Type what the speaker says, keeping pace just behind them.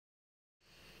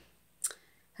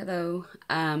Hello.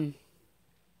 I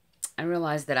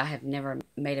realized that I have never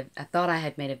made I thought I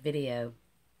had made a video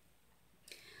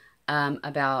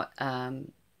about a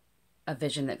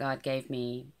vision that God gave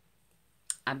me.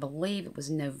 I believe it was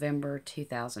November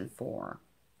 2004.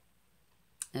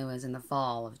 It was in the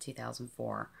fall of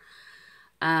 2004.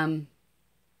 Um,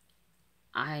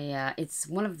 it's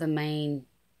one of the main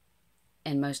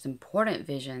and most important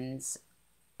visions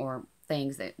or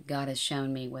things that God has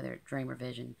shown me, whether it's dream or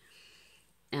vision,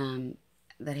 um,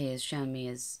 that He has shown me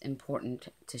is important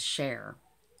to share.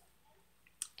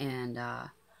 And I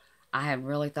had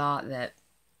really thought that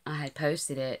I had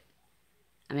posted it.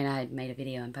 I mean, I had made a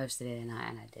video and posted it, and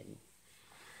I didn't.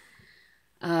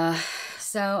 Uh,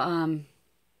 so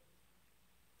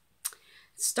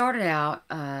it started out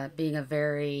being a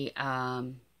very.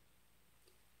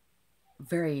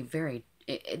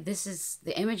 This is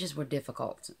the images were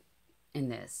difficult in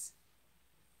this,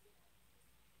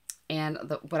 and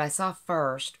what I saw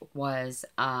first was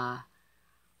I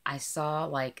saw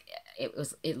like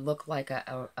it looked like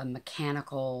a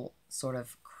mechanical sort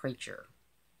of creature.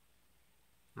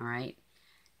 All right.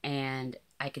 And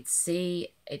I could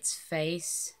see its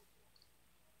face.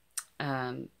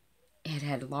 Um, it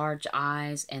had large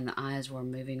eyes, and the eyes were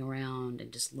moving around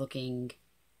and just looking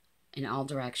in all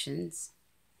directions.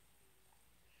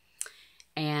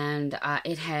 And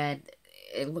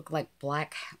it looked like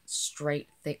black, straight,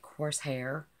 thick, coarse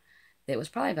hair that was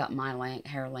probably about my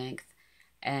hair length.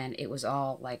 And it was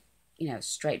all like,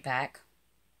 straight back,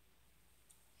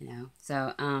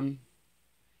 So,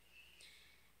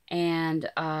 and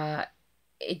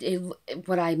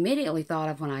what I immediately thought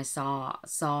of when I saw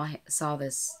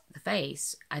the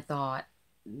face, I thought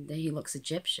that he looks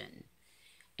Egyptian,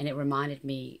 and it reminded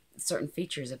me certain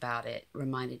features about it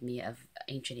reminded me of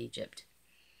ancient Egypt,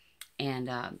 and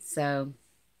so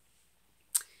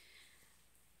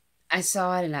I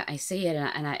saw it and I see it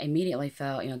and I immediately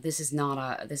felt, this is not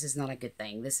a good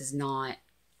thing. This is not,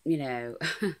 you know,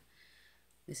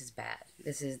 this is bad.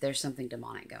 There's something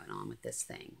demonic going on with this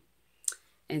thing.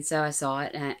 And so I saw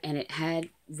it, and it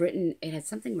had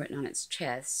something written on its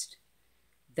chest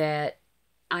that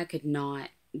I could not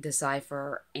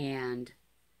decipher. And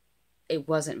it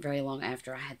wasn't very long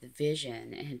after I had the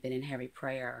vision and had been in heavy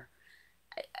prayer.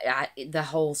 The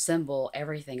whole symbol,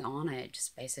 everything on it,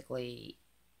 just basically,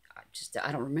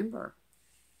 I don't remember.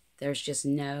 There's just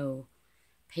no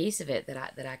piece of it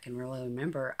that I can really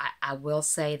remember. I will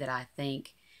say that I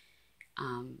think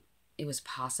it was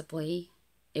possibly,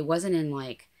 it wasn't in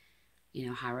like,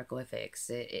 hieroglyphics.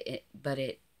 But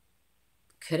it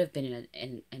could have been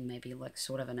in maybe like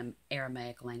sort of an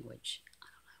Aramaic language. I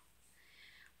don't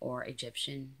know, or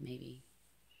Egyptian maybe.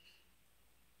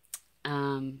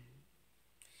 Um,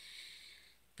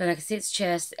 but I could see its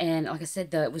chest, and like I said,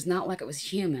 though it was not like it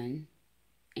was human,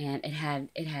 and it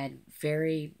had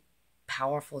very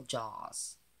powerful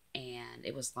jaws, and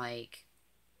it was like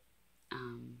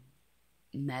um,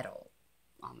 metal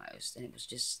almost, and it was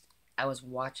just I was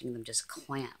watching them just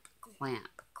clamp,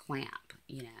 clamp, clamp,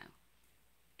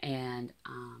 and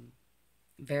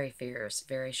very fierce,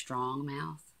 very strong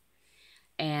mouth.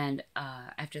 And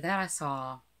after that, I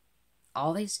saw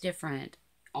all these different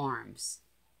arms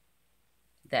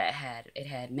it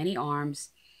had many arms,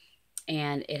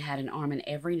 and it had an arm in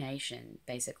every nation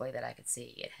basically that I could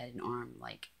see. It had an arm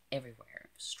like everywhere,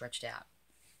 stretched out.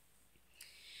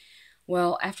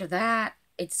 Well, after that,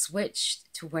 it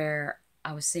switched to where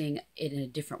I was seeing it in a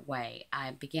different way.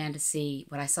 I began to see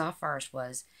what I saw first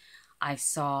was I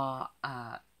saw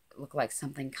look like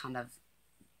something kind of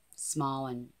small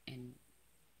and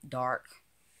dark,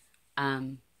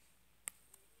 um,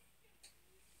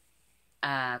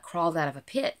 crawled out of a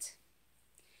pit.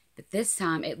 But this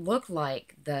time it looked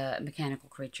like the mechanical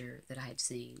creature that I had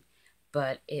seen,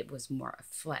 but it was more of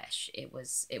flesh. It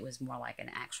was more like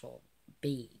an actual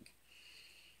being.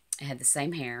 It had the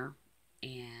same hair,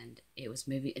 and it was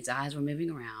moving. Its eyes were moving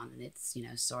around, and it's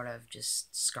sort of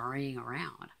just scurrying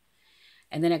around.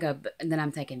 And then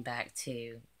I'm taken back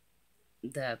to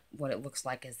the what it looks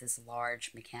like as this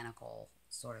large mechanical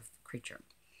sort of creature.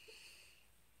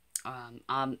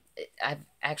 I've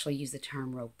actually used the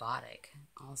term robotic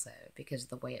also because of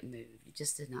the way it moved. It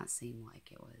just did not seem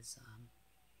like it was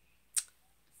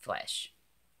flesh.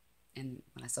 And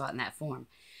when I saw it in that form,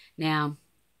 now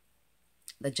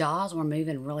the jaws were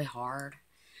moving really hard,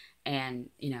 and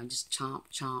just chomp,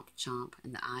 chomp, chomp,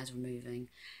 and the eyes were moving.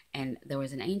 And there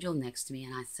was an angel next to me,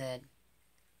 and I said,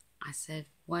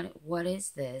 what is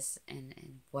this,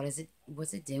 and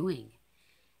what's it doing?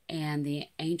 And the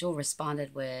angel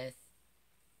responded with,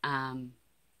 um,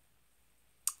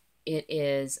 it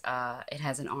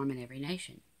has an arm in every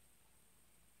nation.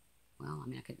 well, I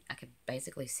mean, I could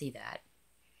basically see that,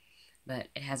 but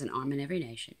it has an arm in every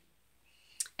nation.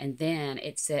 And then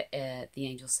it said, the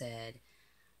angel said,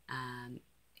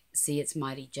 see its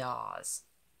mighty jaws.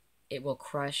 It will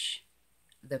crush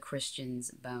the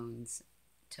Christians' bones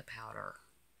to powder.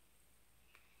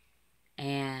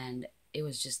 And it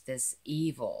was just this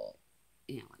evil,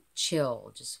 like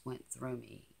chill just went through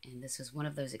me. And this was one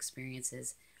of those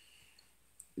experiences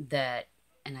that,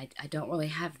 and I don't really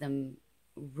have them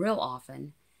real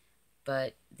often,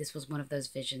 but this was one of those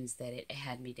visions that it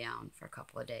had me down for a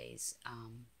couple of days.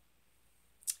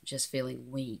 Just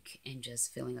feeling weak and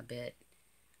just feeling a bit,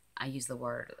 I use the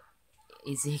word,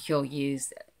 Ezekiel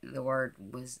used the word,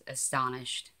 was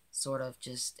astonished, sort of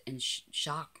just in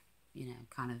shock,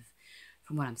 kind of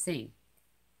from what I'm seeing.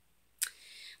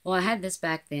 Well, I had this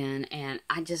back then, and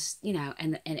I just,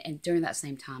 and during that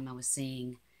same time, I was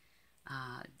seeing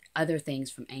other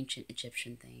things from ancient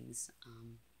Egyptian things.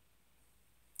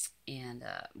 And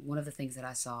one of the things that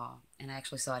I saw, and I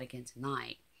actually saw it again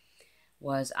tonight,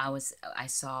 was I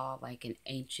saw like an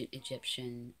ancient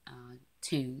Egyptian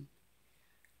tomb,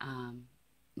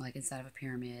 like inside of a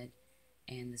pyramid,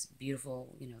 and this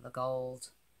beautiful, the gold,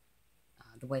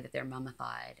 the way that they're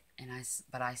mummified,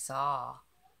 but I saw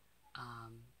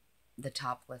the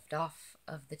top lift off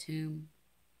of the tomb,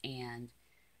 and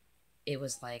it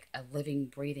was like a living,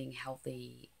 breathing,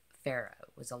 healthy pharaoh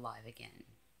was alive again.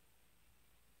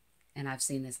 And I've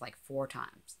seen this like 4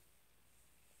 times.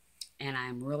 And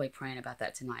I'm really praying about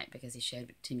that tonight because he showed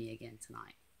it to me again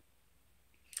tonight.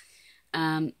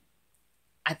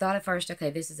 I thought at first,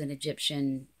 okay, this is an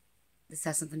Egyptian, this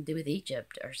has something to do with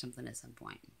Egypt or something at some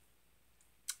point.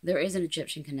 There is an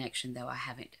Egyptian connection, though I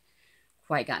haven't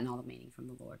quite gotten all the meaning from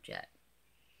the Lord yet.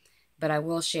 But I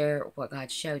will share what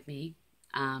God showed me.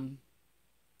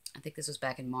 I think this was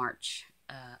back in March,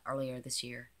 earlier this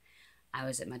year. I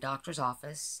was at my doctor's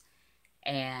office,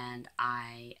 and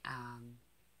I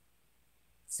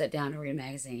sat down to read a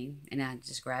magazine, and I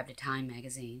just grabbed a Time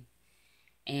magazine,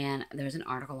 and there was an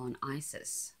article on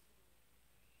ISIS.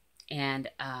 And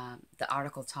the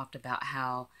article talked about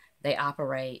how they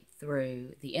operate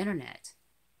through the internet.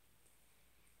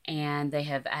 And they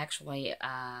have actually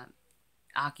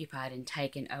occupied and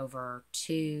taken over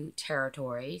 2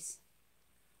 territories.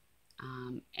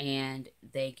 And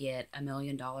they get $1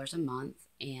 million a month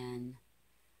in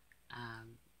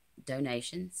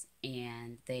donations.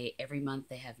 And every month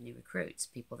they have new recruits,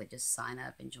 people that just sign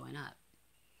up and join up.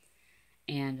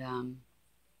 And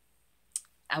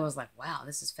I was like, wow,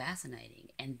 this is fascinating.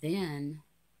 And then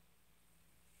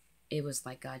it was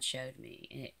like God showed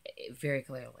me it very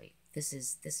clearly. This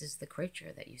is the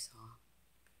creature that you saw.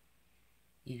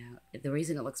 The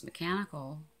reason it looks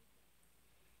mechanical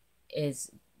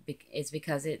is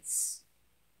because it's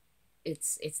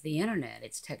the internet,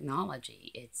 it's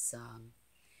technology, it's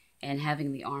and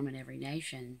having the arm in every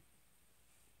nation.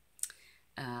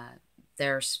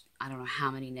 There's, I don't know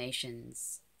how many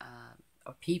nations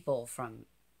or people from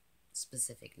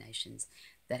specific nations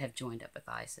that have joined up with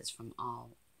ISIS from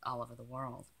all over the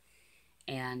world.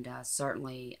 And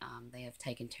certainly they have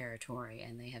taken territory,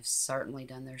 and they have certainly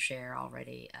done their share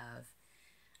already of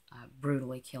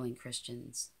brutally killing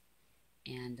Christians.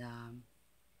 And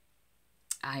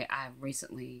I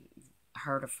recently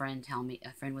heard a friend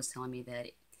was telling me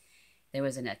that there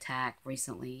was an attack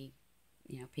recently,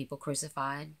 people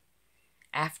crucified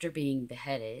after being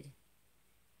beheaded.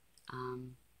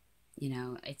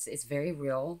 It's very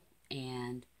real.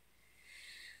 And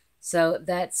so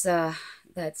that's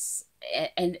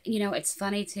and it's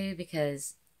funny too,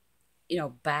 because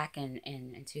back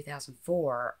in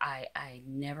 2004, I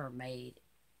never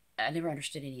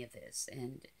understood any of this.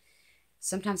 And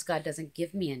sometimes God doesn't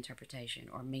give me interpretation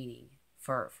or meaning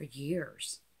for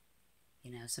years.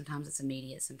 Sometimes it's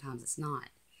immediate, sometimes it's not.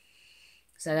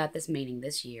 So I got this meaning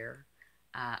this year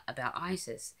about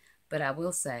ISIS. But I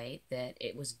will say that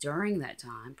it was during that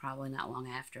time, probably not long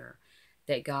after,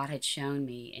 that God had shown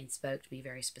me and spoke to me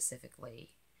very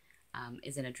specifically.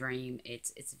 Is in a dream.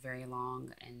 It's very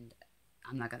long, and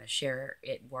I'm not going to share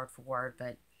it word for word,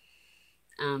 but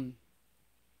and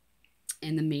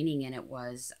the meaning in it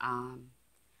was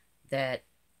that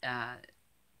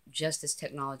just as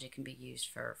technology can be used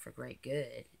for great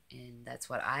good, and that's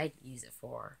what I use it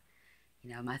for.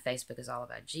 My Facebook is all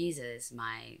about Jesus.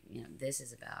 This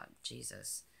is about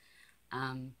Jesus.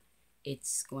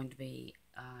 It's going to be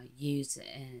used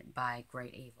by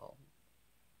great evil.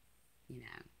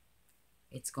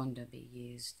 It's going to be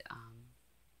used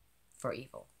for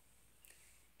evil.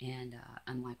 And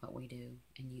unlike what we do,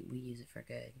 and we use it for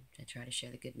good, to try to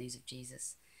share the good news of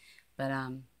Jesus. But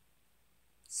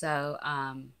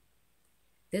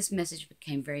this message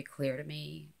became very clear to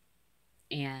me,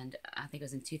 and I think it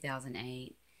was in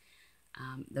 2008.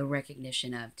 The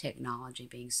recognition of technology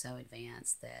being so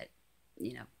advanced that,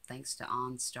 thanks to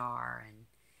OnStar and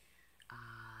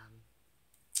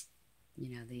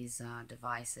these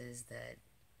devices that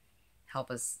help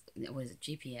us. What is it?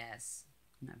 GPS.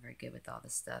 I'm not very good with all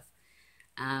this stuff.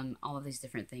 All of these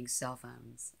different things, cell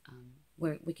phones,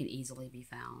 where we can easily be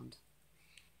found,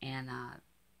 and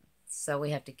so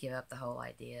we have to give up the whole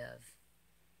idea of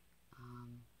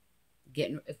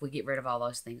getting. If we get rid of all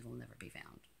those things, we'll never be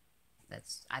found.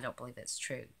 I don't believe that's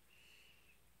true.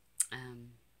 Um,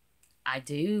 I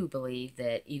do believe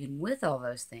that even with all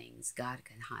those things, God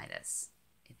can hide us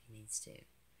if He needs to.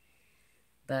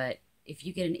 But if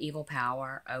you get an evil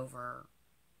power over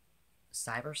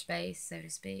cyberspace, so to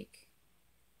speak,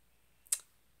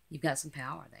 you've got some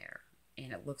power there.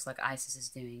 And it looks like ISIS is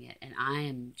doing it. And I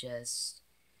am just,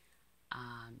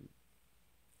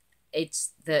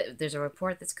 there's a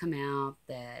report that's come out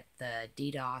that the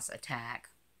DDoS attack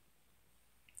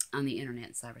on the internet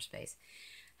and cyberspace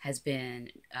has been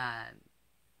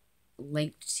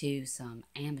linked to some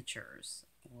amateurs,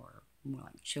 or more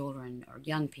like children or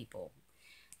young people,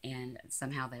 and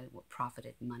somehow they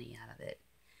profited money out of it.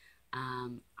 I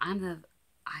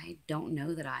don't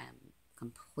know that I am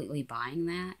completely buying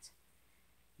that,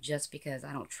 just because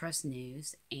I don't trust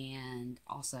news, and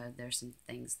also there's some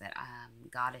things that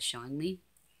God is showing me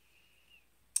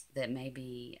that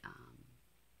maybe,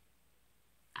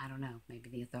 I don't know, maybe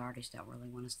the authorities don't really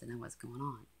want us to know what's going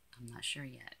on. I'm not sure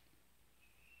yet.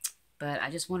 But I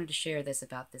just wanted to share this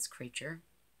about this creature.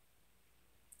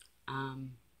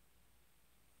 And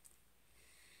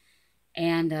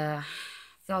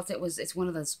felt it's one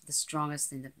of the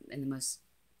strongest and the most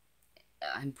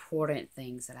important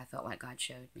things that I felt like God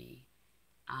showed me.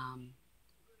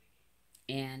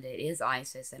 And it is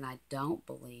ISIS, and I don't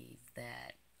believe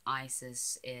that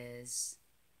ISIS is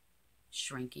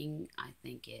shrinking. I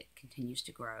think it continues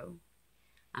to grow.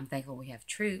 I'm thankful we have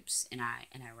troops in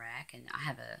Iraq, and I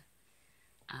have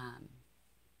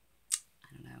I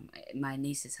don't know, my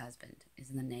niece's husband is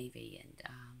in the Navy, and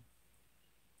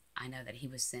I know that he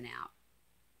was sent out.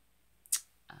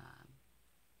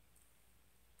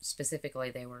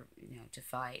 Specifically, they were, to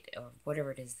fight, or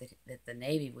whatever it is that the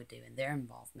Navy would do in their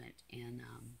involvement in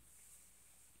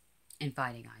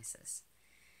fighting ISIS.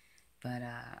 But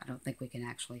I don't think we can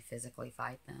actually physically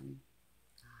fight them.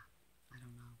 I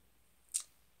don't know.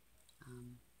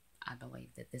 I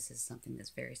believe that this is something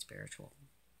that's very spiritual.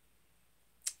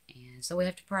 And so we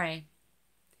have to pray,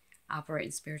 operate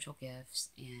in spiritual gifts,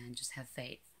 and just have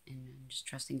faith and just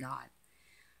trust in God.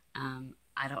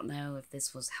 I don't know if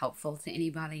this was helpful to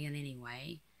anybody in any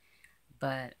way,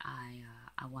 but I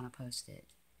want to post it.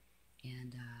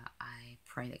 And I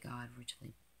pray that God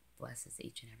richly blesses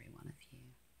each and every one of you.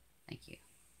 Thank you.